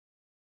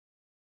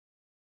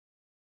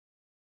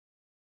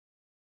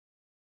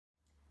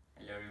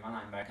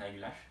everyone, I'm Berkay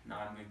Güler. Now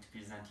I'm going to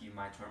present you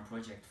my term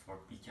project for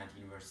Bilkent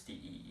University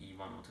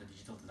EEE102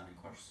 Digital Design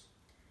course.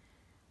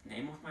 The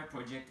name of my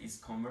project is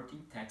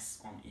Converting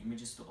Text on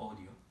Images to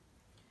Audio.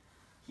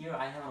 Here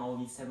I have an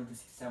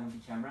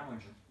OV7670 camera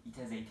module. It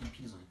has 18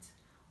 pins on it.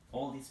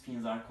 All these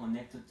pins are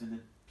connected to the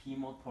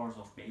P-mode ports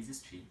of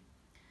Basis tree.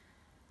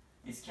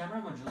 This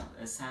camera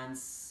module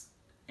sends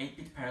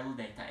 8-bit parallel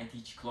data at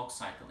each clock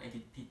cycle, at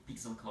each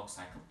pixel clock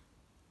cycle.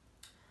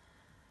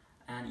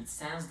 And it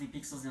sends the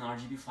pixels in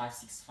RGB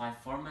 565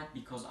 format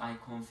because I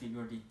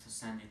configured it to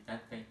send it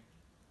that way.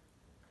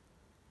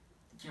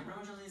 The camera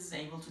module is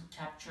able to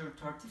capture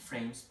 30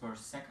 frames per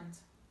second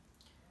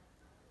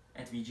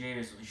at VGA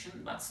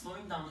resolution, but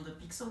slowing down the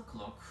pixel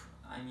clock,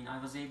 I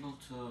was able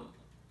to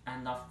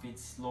end up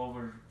with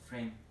lower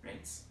frame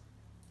rates.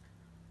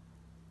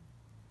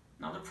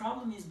 Now the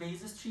problem is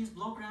Basis tree's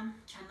block RAM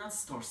cannot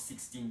store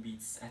 16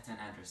 bits at an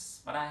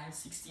address, but I have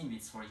 16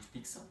 bits for each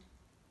pixel.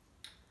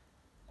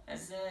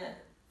 As a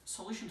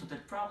solution to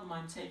that problem,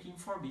 I'm taking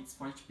 4 bits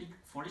for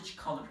each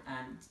color,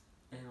 and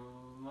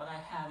what I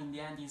have in the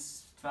end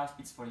is 12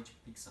 bits for each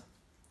pixel.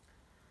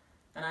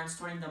 Then I'm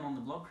storing them on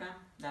the block RAM.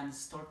 Then the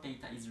stored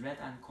data is read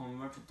and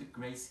converted to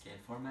grayscale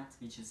format,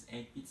 which is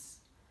 8 bits.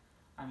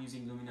 I'm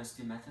using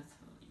luminosity method.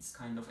 It's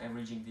kind of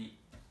averaging the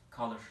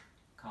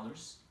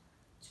colors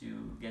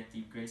to get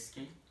the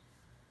grayscale.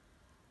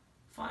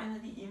 Finally,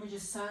 the image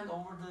is sent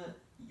over the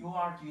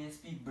UART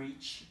USB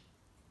bridge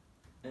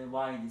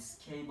via this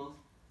cable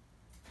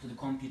to the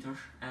computer,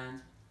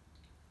 and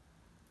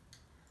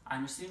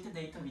I'm receiving the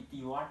data with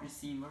the UART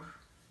receiver,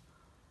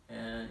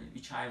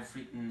 which I've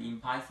written in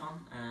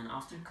Python, and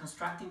after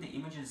constructing the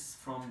images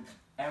from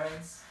an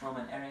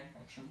array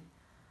actually,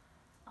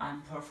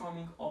 I'm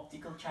performing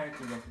optical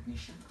character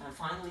recognition, and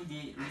finally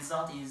the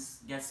result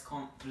gets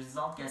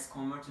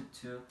converted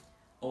to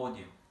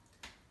audio.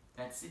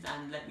 That's it,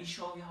 and let me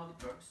show you how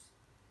it works.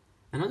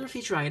 Another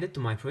feature I added to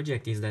my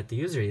project is that the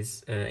user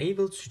is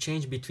able to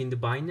change between the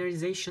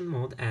binarization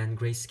mode and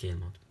grayscale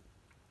mode.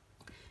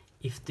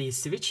 If the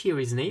switch here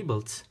is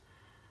enabled,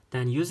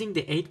 then using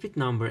the 8-bit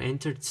number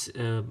entered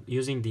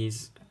using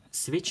these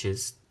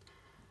switches,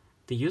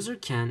 the user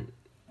can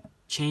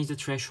change the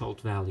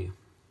threshold value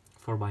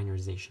for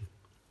binarization.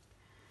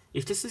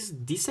 If this is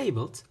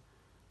disabled,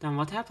 then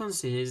what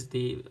happens is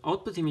the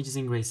output image is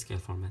in grayscale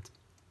format.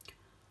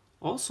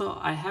 Also,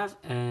 I have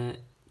a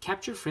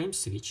capture frame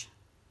switch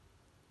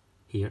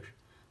here.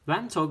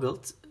 When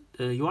toggled,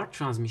 the UART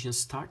transmission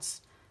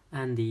starts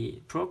and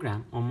the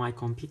program on my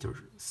computer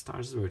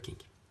starts working.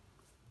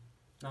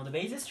 Now the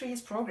Basis tree is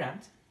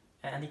programmed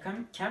and the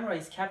camera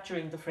is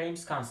capturing the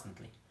frames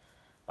constantly,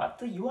 but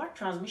the UART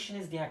transmission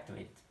is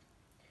deactivated.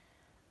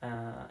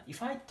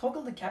 If I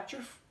toggle the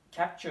capture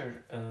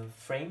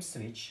frame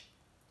switch,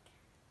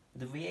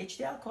 the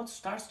VHDL code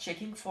starts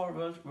checking for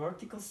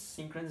vertical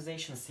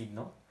synchronization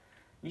signal,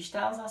 which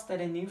tells us that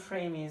a new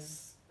frame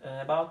is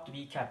about to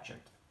be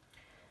captured.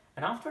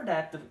 And after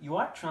that, the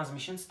UART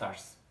transmission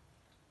starts.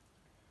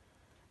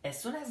 As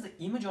soon as the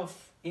image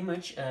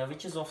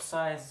which is of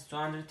size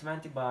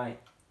 320 by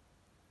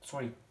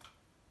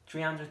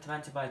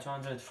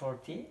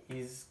 240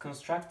 is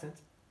constructed,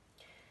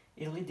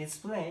 it will be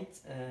displayed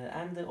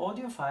and the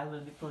audio file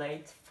will be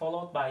played,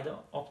 followed by the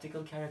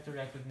optical character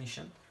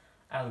recognition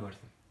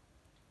algorithm.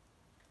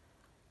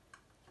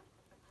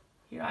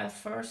 Here I'll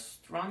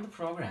first run the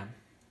program.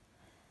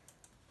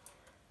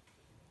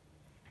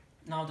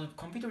 Now the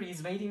computer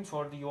is waiting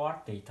for the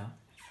UART data.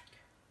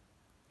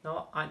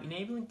 Now I'm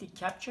enabling the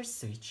capture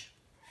switch,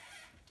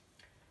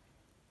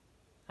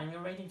 and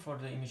we're waiting for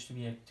the image to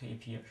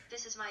appear.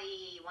 This is my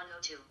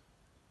EEE102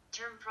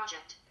 term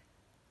project.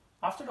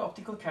 After the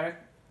optical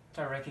character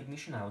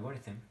recognition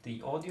algorithm,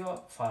 the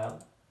audio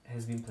file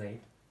has been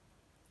played,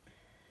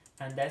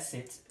 and that's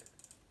it.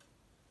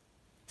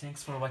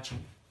 Thanks for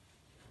watching.